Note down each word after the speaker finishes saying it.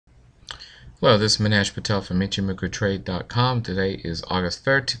Hello, this is Manesh Patel from Ichimoku Today is August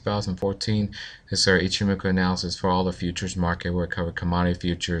 3rd, 2014. This is our Ichimoku analysis for all the futures market where we cover commodity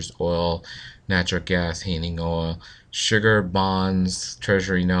futures, oil, natural gas, heating oil, sugar, bonds,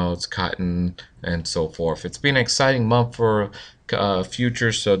 treasury notes, cotton, and so forth. It's been an exciting month for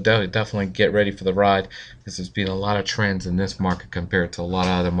futures, so definitely get ready for the ride because there's been a lot of trends in this market compared to a lot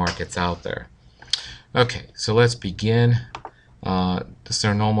of other markets out there. Okay, so let's begin. This is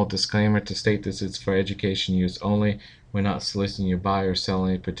our normal disclaimer to state this is for education use only. We're not soliciting you to buy or sell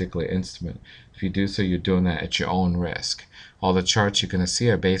any particular instrument. If you do so, you're doing that at your own risk. All the charts you're going to see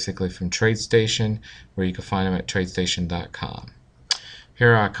are basically from TradeStation, where you can find them at tradestation.com.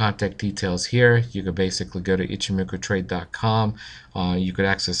 Here are our contact details here. You could basically go to ichimokutrade.com. You could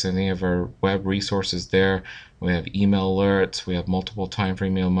access any of our web resources there. We have email alerts. We have multiple time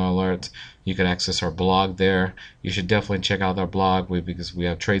frame email alerts. You could access our blog there. You should definitely check out our blog because we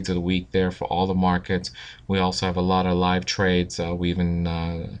have trades of the week there for all the markets. We also have a lot of live trades. We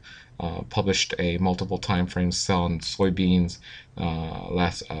even published a multiple time frame sell on soybeans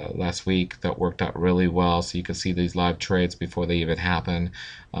last week that worked out really well, so you can see these live trades before they even happen.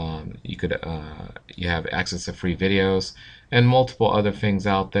 You have access to free videos and multiple other things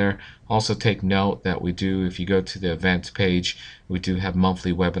out there. Also take note that we do, if you go to the events page, we do have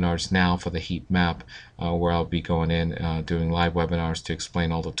monthly webinars now for the heat map, where I'll be going in doing live webinars to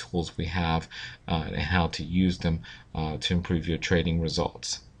explain all the tools we have and how to use them to improve your trading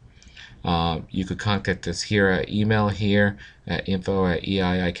results. You could contact us here at email here at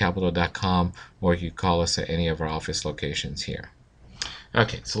info@eiicapital.com, or you could call us at any of our office locations here.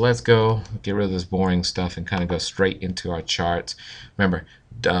 Okay, so let's go get rid of this boring stuff and kind of go straight into our charts. Remember,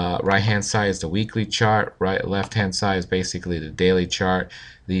 right hand side is the weekly chart, left hand side is basically the daily chart.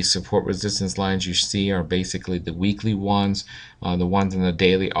 These support resistance lines you see are basically the weekly ones. The ones in the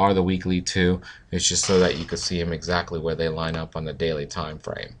daily are the weekly too. It's just so that you can see them exactly where they line up on the daily time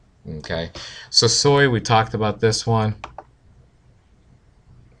frame. Okay, so soy, we talked about this one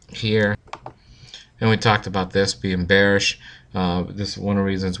here, and we talked about this being bearish. This is one of the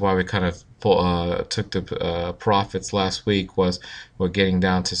reasons why we kind of took the profits last week. Was we're getting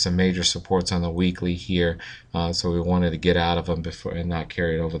down to some major supports on the weekly here, so we wanted to get out of them before and not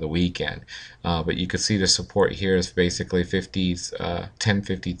carry it over the weekend. But you can see the support here is basically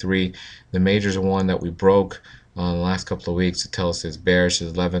 1053. The majors are one that we broke the last couple of weeks to tell us it's bearish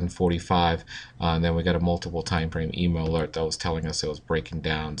is 1145, and then we got a multiple time frame email alert that was telling us it was breaking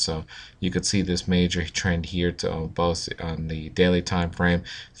down. So you could see this major trend here to both on the daily time frame.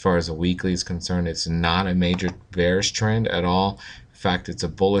 As far as the weekly is concerned, it's not a major bearish trend at all. In fact, it's a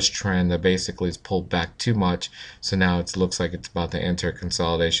bullish trend that basically is pulled back too much, so now it looks like it's about to enter a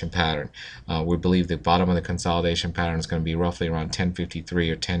consolidation pattern. We believe the bottom of the consolidation pattern is going to be roughly around 1053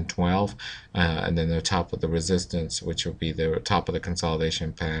 or 1012, and then the top of the resistance, which will be the top of the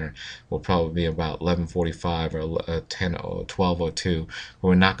consolidation pattern, will probably be about 1145 or 1202. But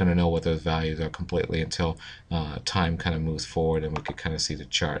we're not going to know what those values are completely until time kind of moves forward and we could kind of see the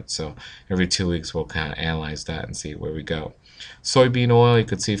chart. So every 2 weeks we'll kind of analyze that and see where we go. Soybean oil, you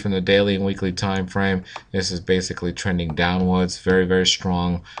could see from the daily and weekly time frame, this is basically trending downwards, very, very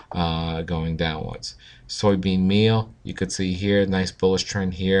strong, going downwards. Soybean meal, you could see here, nice bullish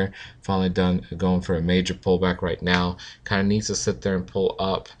trend here, finally done, going for a major pullback right now. Kind of needs to sit there and pull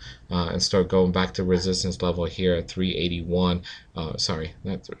up and start going back to resistance level here at 381.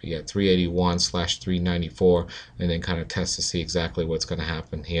 381/394, and then kind of test to see exactly what's going to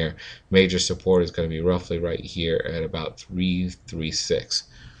happen here. Major support is going to be roughly right here at about 336.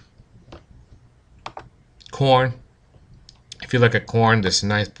 Corn. If you look at corn, this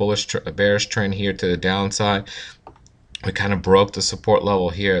nice bearish trend here to the downside. We kind of broke the support level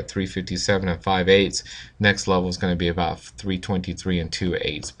here at 357 and 5/8. Next level is going to be about 323 and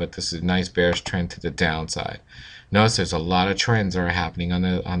 2/8, but this is a nice bearish trend to the downside. Notice there's a lot of trends that are happening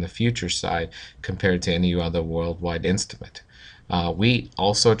on the future side compared to any other worldwide instrument. Wheat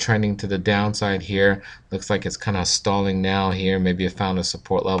also trending to the downside here. Looks like it's kind of stalling now here. Maybe it found a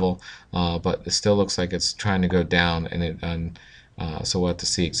support level, but it still looks like it's trying to go down, so we'll have to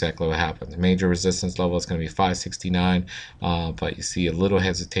see exactly what happens. Major resistance level is going to be 569, but you see a little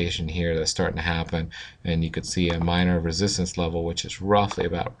hesitation here that's starting to happen, and you could see a minor resistance level, which is roughly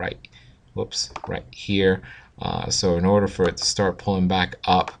about right here. So in order for it to start pulling back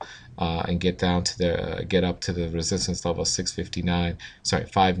up and get up to the resistance level 569,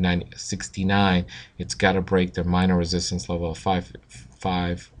 it's got to break the minor resistance level of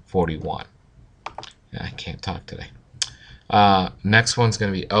 541. I can't talk today. Next one's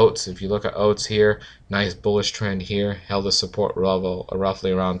going to be oats. If you look at oats here, nice bullish trend here, held a support level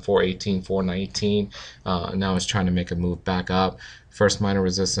roughly around 418, 419. Now it's trying to make a move back up. First minor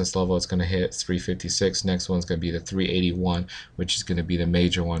resistance level it's going to hit 356. Next one's going to be the 381, which is going to be the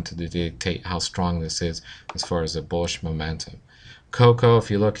major one to dictate how strong this is as far as the bullish momentum. Cocoa, if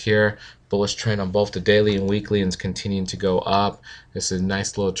you look here, bullish trend on both the daily and weekly, and it's continuing to go up. This is a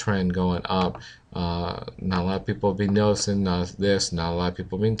nice little trend going up. Not a lot of people have been noticing this. Not a lot of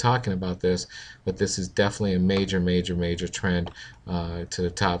people have been talking about this, but this is definitely a major trend to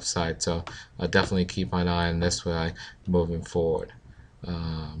the top side. So definitely keep an eye on this way moving forward.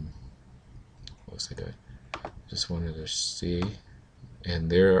 What was I doing? Just wanted to see.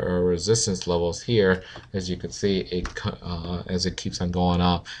 And there are resistance levels here, as you can see, as it keeps on going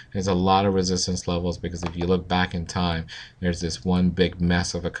up. There's a lot of resistance levels because if you look back in time, there's this one big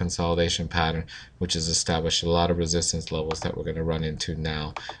mess of a consolidation pattern which has established a lot of resistance levels that we're going to run into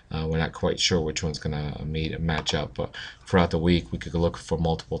now. We're not quite sure which one's going to match up, but throughout the week we could look for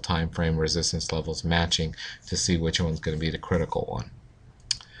multiple time frame resistance levels matching to see which one's going to be the critical one.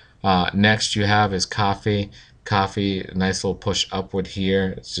 Next you have is coffee. Coffee, nice little push upward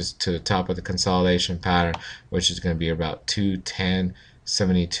here. It's just to the top of the consolidation pattern, which is going to be about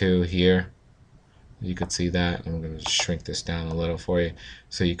 210.72 here. You could see that. I'm going to shrink this down a little for you.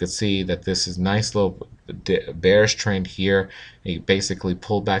 So you could see that this is nice little bearish trend here. It basically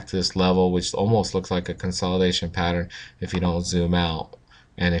pulled back to this level, which almost looks like a consolidation pattern if you don't zoom out.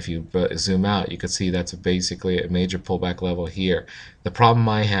 And if you zoom out, you can see that's basically a major pullback level here. The problem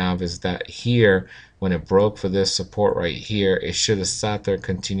I have is that here, when it broke for this support right here, it should have sat there and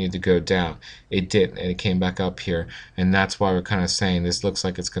continued to go down. It didn't, and it came back up here. And that's why we're kind of saying this looks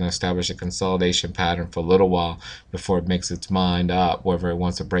like it's going to establish a consolidation pattern for a little while before it makes its mind up whether it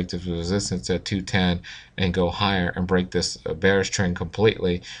wants to break this resistance at 210 and go higher and break this bearish trend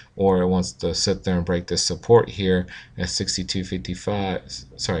completely, or it wants to sit there and break this support here at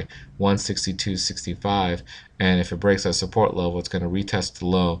 162.65, and if it breaks that support level, it's going to retest the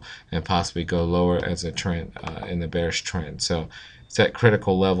low and possibly go lower as a trend in the bearish trend. So it's at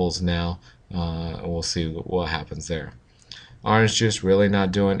critical levels now. We'll see what happens there. Orange juice really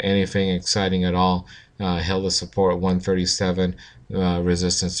not doing anything exciting at all. Held a support at 137,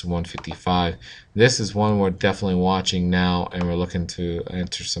 resistance to 155. This is one we're definitely watching now, and we're looking to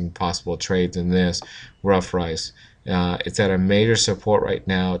enter some possible trades in this. Rough rice. It's at a major support right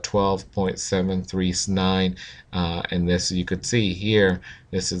now, 12.739, and this, you could see here,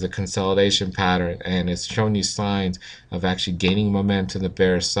 this is a consolidation pattern, and it's showing you signs of actually gaining momentum to the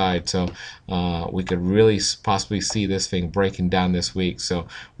bearish side. So we could really possibly see this thing breaking down this week. So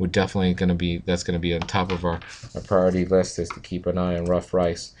we're definitely going to be, that's going to be on top of our priority list, is to keep an eye on rough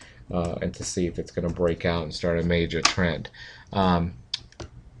rice and to see if it's going to break out and start a major trend.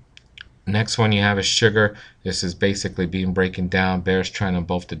 Next one you have is sugar. This is basically being breaking down, bearish trend on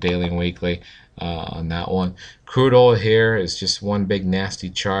both the daily and weekly on that one. Crude oil here is just one big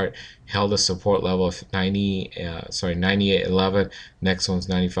nasty chart. Held a support level of 98.11. Next one's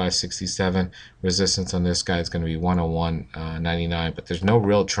 95.67. Resistance on this guy is going to be 101.99, but there's no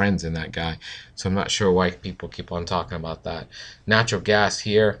real trends in that guy, so I'm not sure why people keep on talking about that. Natural gas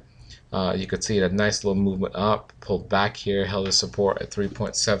here. You could see a nice little movement up, pulled back here, held a support at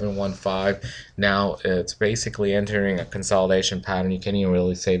 3.715. Now it's basically entering a consolidation pattern. You can't even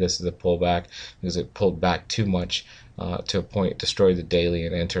really say this is a pullback because it pulled back too much to a point, destroyed the daily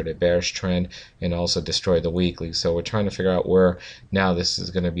and entered a bearish trend, and also destroyed the weekly. So we're trying to figure out where now this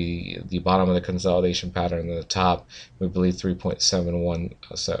is going to be the bottom of the consolidation pattern and the top. We believe 3.71,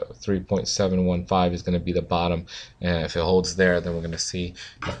 so 3.715 is going to be the bottom, and if it holds there, then we're going to see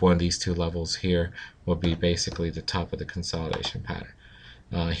if one of these two levels here will be basically the top of the consolidation pattern.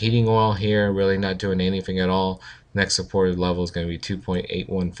 Heating oil here, really not doing anything at all. Next supported level is going to be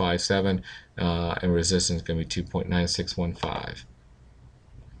 2.8157, and resistance is going to be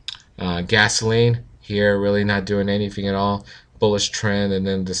 2.9615. Gasoline here, really not doing anything at all. Bullish trend, and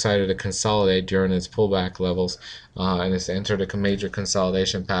then decided to consolidate during its pullback levels, and it's entered a major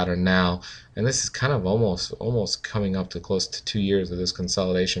consolidation pattern now. And this is kind of almost coming up to close to 2 years of this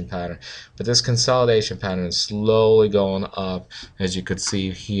consolidation pattern. But this consolidation pattern is slowly going up, as you could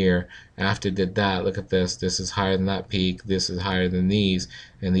see here. After it did that, look at this. This is higher than that peak. This is higher than these,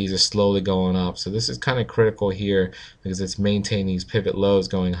 and these are slowly going up. So this is kind of critical here because it's maintaining these pivot lows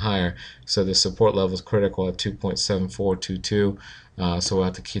going higher. So the support level is critical at 2.7422. So we'll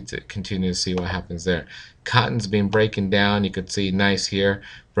have to continue to see what happens there. Cotton's been breaking down. You could see nice here.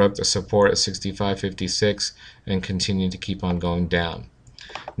 Broke the support at 65.56 and continued to keep on going down.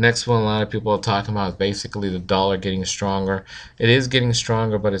 Next one a lot of people are talking about is basically the dollar getting stronger. It is getting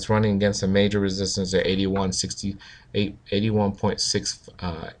stronger, but it's running against a major resistance at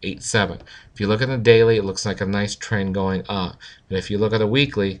 81.687. If you look at the daily, it looks like a nice trend going up. But if you look at the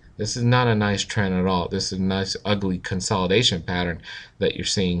weekly, this is not a nice trend at all. This is a nice ugly consolidation pattern that you're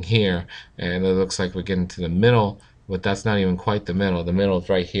seeing here. And it looks like we're getting to the middle, but that's not even quite the middle. The middle is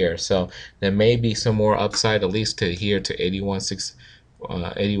right here. So there may be some more upside, at least to here to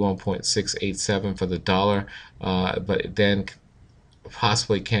 81.687 for the dollar, but then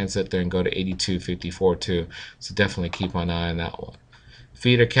possibly can sit there and go to 82.54 too. So definitely keep an eye on that one.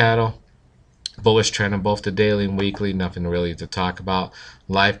 Feeder cattle, bullish trend on both the daily and weekly, nothing really to talk about.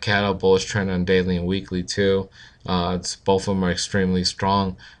 Live cattle, bullish trend on daily and weekly too. Both of them are extremely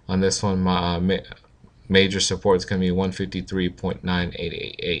strong. On this one, major support is going to be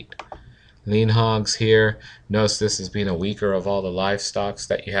 153.988. Lean hogs here. Notice this has been a weaker of all the livestocks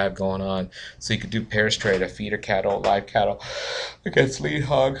that you have going on. So you could do pairs trade of feeder cattle, live cattle against lean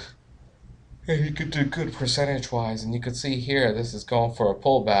hogs. And you could do good percentage wise. And you could see here, this is going for a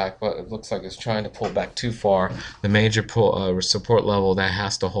pullback, but it looks like it's trying to pull back too far. The major support level that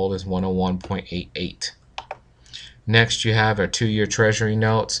has to hold is 101.88. Next, you have our 2-year Treasury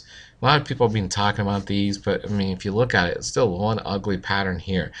notes. A lot of people have been talking about these, but I mean, if you look at it, it's still one ugly pattern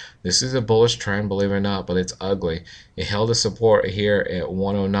here. This is a bullish trend, believe it or not, but it's ugly. It held a support here at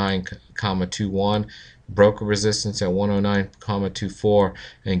 109.21, broke a resistance at 109.24,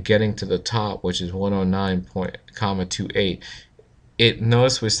 and getting to the top, which is 109.28.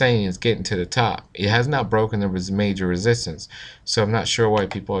 Notice we're saying it's getting to the top. It has not broken the major resistance, so I'm not sure why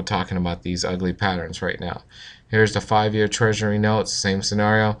people are talking about these ugly patterns right now. Here's the 5-year Treasury notes, same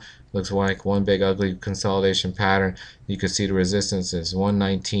scenario. Looks like one big ugly consolidation pattern. You can see the resistance is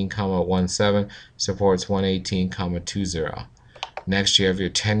 119.17, supports 118.20. Next you have your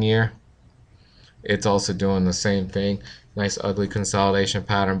 10-year. It's also doing the same thing. Nice ugly consolidation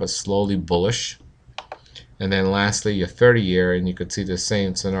pattern, but slowly bullish. And then lastly, your 30-year, and you could see the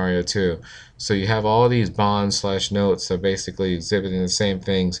same scenario too. So you have all these bonds slash notes that are basically exhibiting the same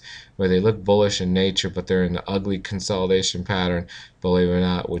things, where they look bullish in nature, but they're in the ugly consolidation pattern, believe it or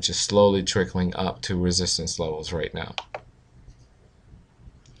not, which is slowly trickling up to resistance levels right now.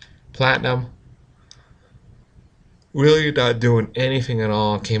 Platinum, really not doing anything at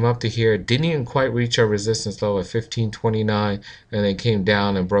all. Came up to here, didn't even quite reach our resistance level at 1529, and then came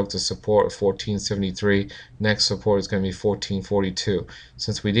down and broke the support at 1473. Next support is going to be 1442.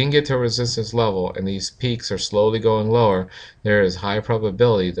 Since we didn't get to a resistance level and these peaks are slowly going lower, there is high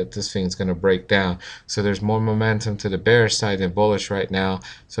probability that this thing's going to break down. So there's more momentum to the bearish side than bullish right now,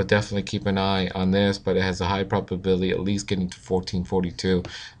 so definitely keep an eye on this, but it has a high probability at least getting to 1442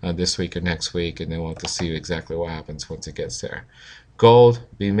 this week or next week, and then we'll have to see exactly what happens once it gets there. Gold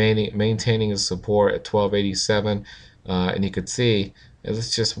be maintaining its support at 1287, and you could see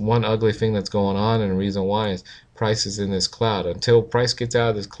it's just one ugly thing that's going on, and the reason why is price is in this cloud. Until price gets out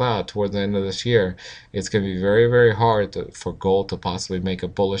of this cloud towards the end of this year, it's going to be very, very hard for gold to possibly make a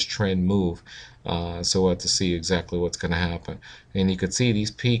bullish trend move. So we'll have to see exactly what's going to happen. And you can see these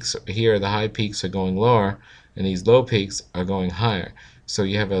peaks here, the high peaks are going lower, and these low peaks are going higher. So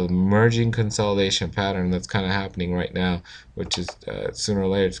you have a merging consolidation pattern that's kind of happening right now, which is sooner or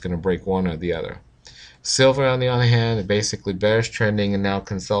later it's going to break one or the other. Silver, on the other hand, basically bearish trending and now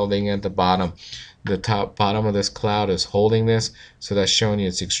consolidating at the bottom. The bottom of this cloud is holding this, so that's showing you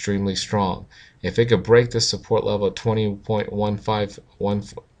it's extremely strong. If it could break this support level at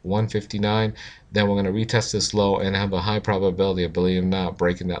 20.159, then we're going to retest this low and have a high probability of, believe it or not,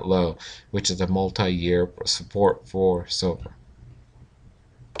 breaking that low, which is a multi-year support for silver.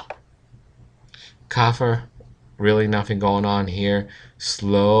 Copper, really nothing going on here.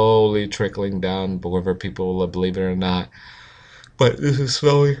 Slowly trickling down, whether people will believe it or not. But this is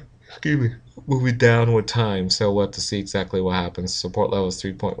slowly, moving down with time. So we'll have to see exactly what happens. Support level is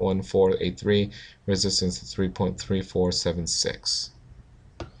 3.1483. Resistance is 3.3476.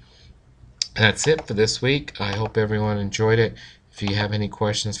 That's it for this week. I hope everyone enjoyed it. If you have any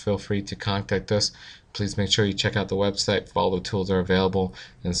questions, feel free to contact us. Please make sure you check out the website for all the tools are available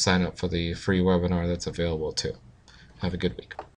and sign up for the free webinar that's available too. Have a good week.